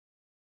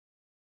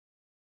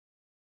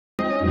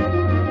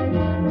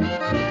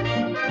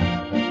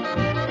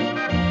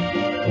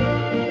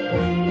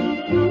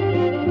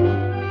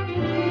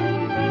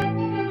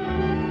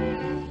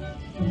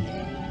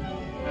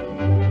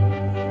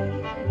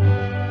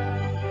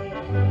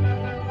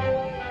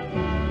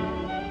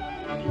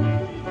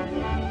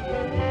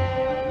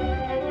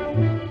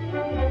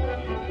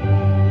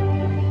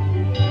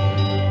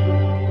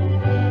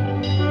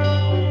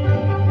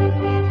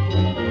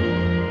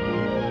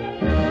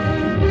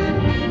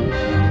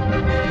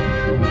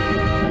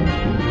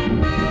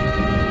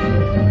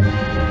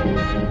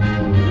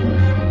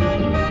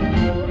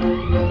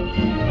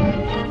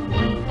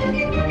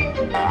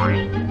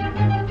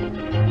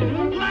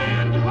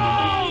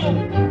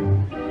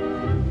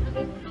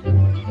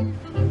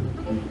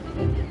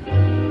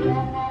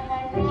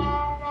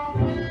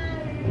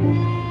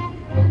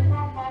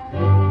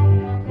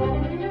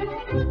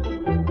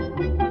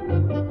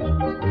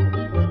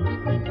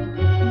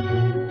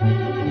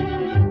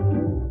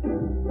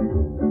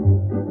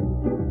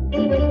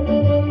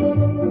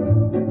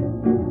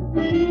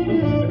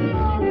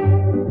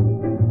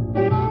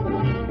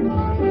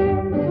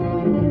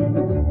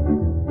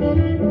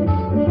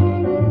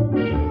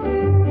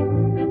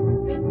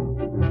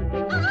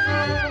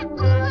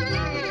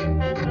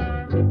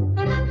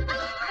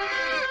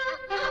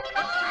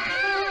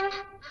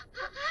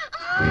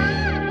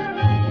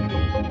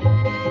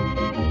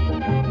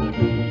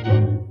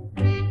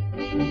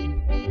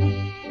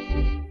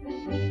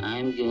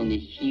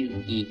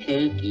Jerky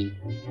Turkey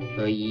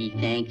for ye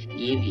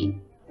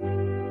Thanksgiving.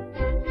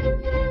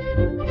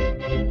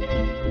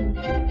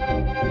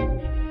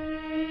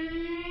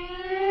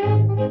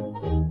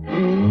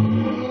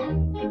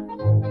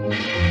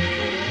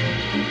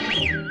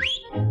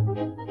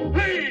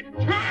 Hey,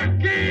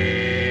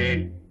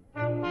 Turkey!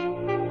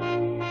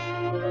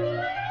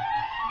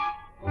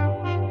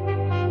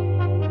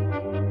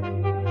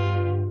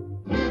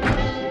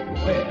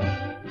 Well,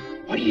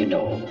 what do you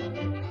know?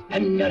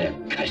 Another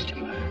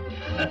customer.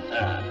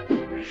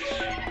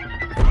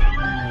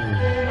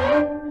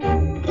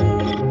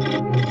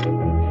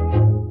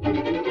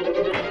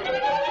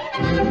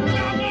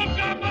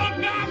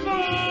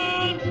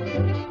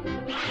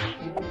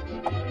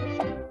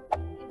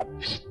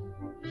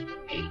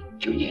 Hey,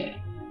 Junior,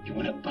 you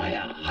want to buy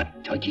a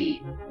hot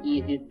turkey?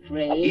 Is it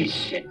fresh?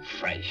 Is it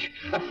fresh?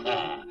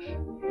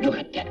 Look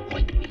at that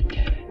white meat.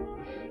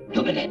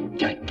 Look at that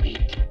dark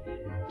meat.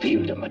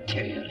 Feel the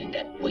material in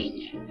that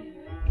wing.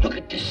 Look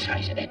at the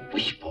size of that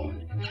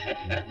wishbone.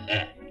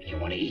 You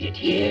want to eat it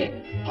here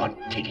or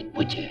take it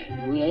with you?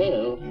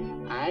 Well,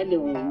 I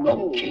don't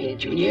know. Okay,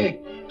 Junior.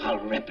 I'll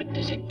wrap it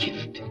as a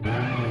gift.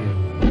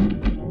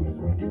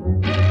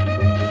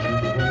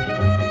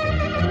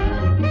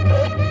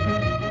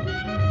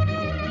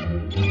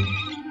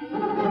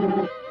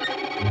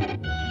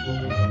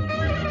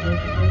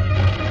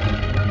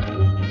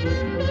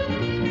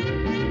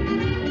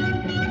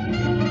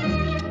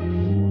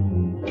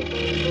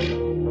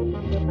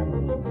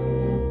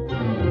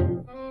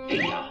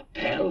 Here you are,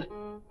 pal.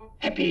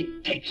 Happy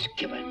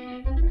Thanksgiving.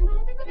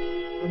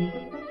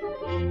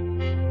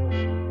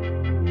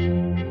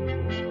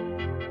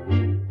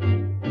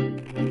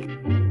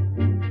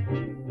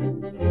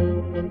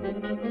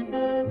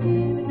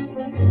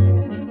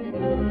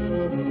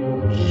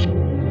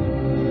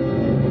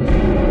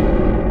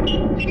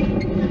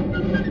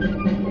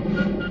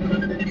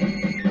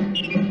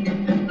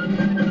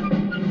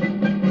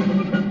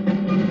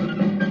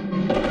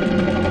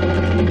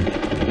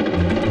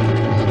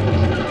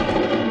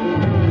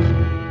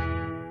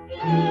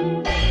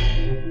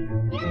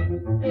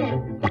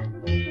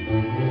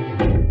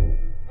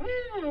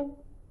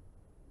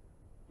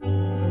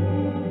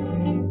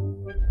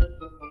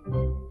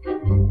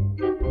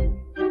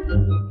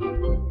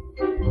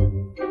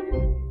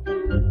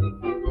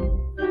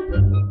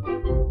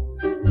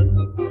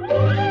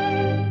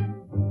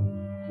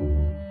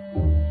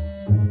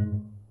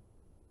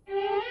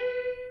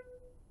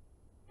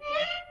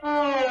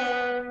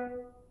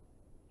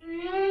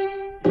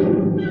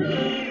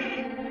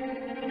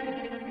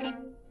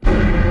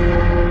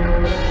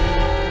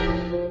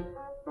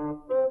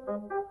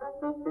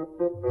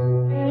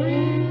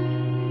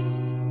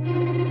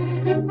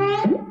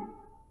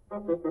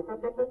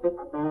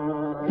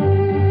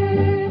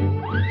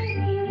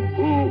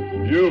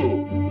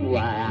 You.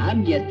 Why,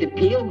 I'm just a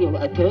pilgrim,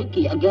 a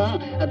turkey, a gun,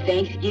 a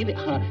Thanksgiving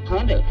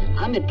hunter.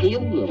 I'm a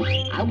pilgrim.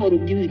 I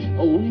wouldn't do.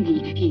 Oh,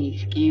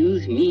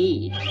 excuse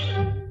me.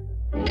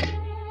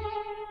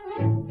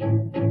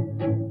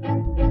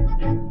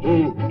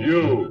 Who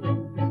you?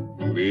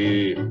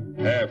 We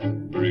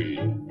half-breed.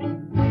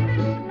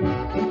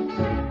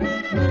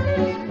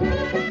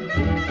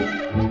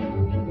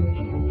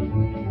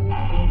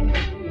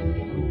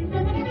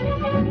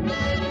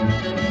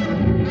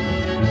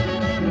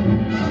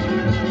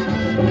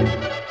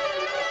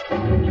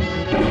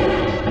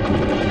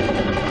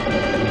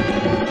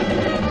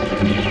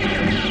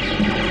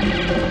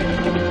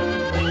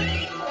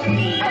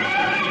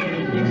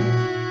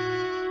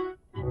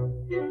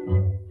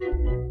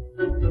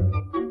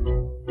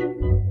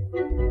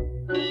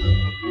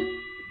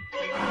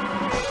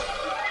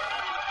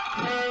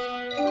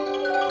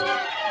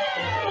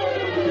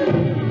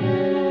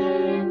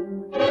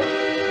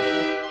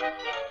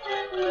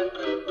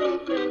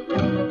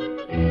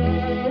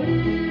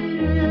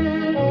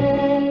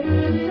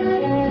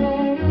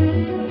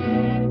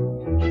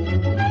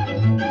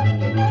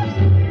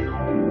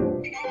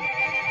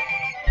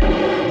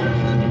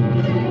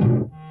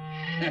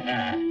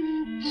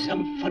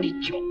 Some funny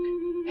joke,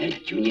 eh,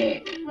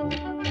 Junior?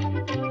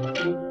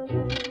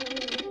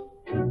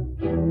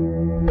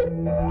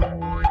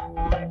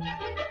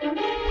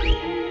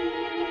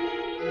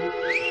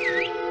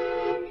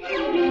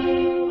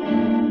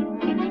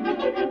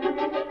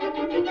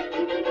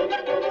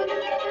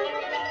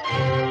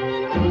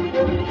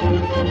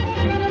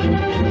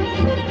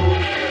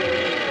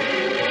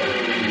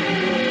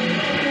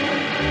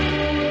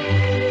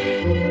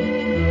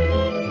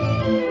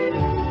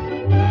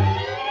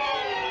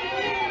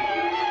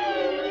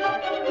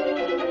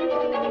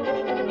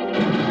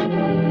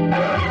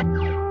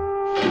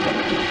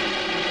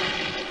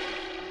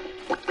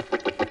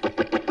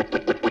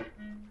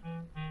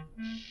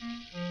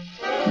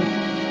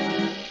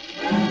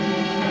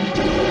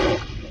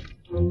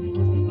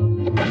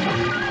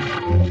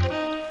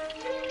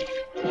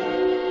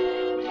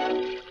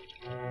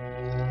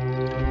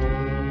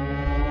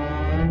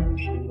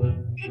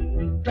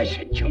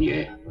 Listen,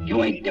 Junior,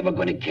 you ain't never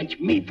gonna catch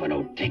me for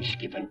no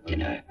Thanksgiving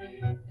dinner.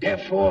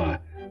 Therefore,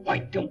 why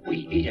don't we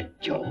eat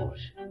at Joe's?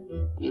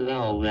 Well,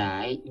 all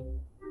right.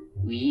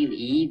 We'll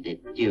eat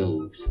it,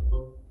 Joe.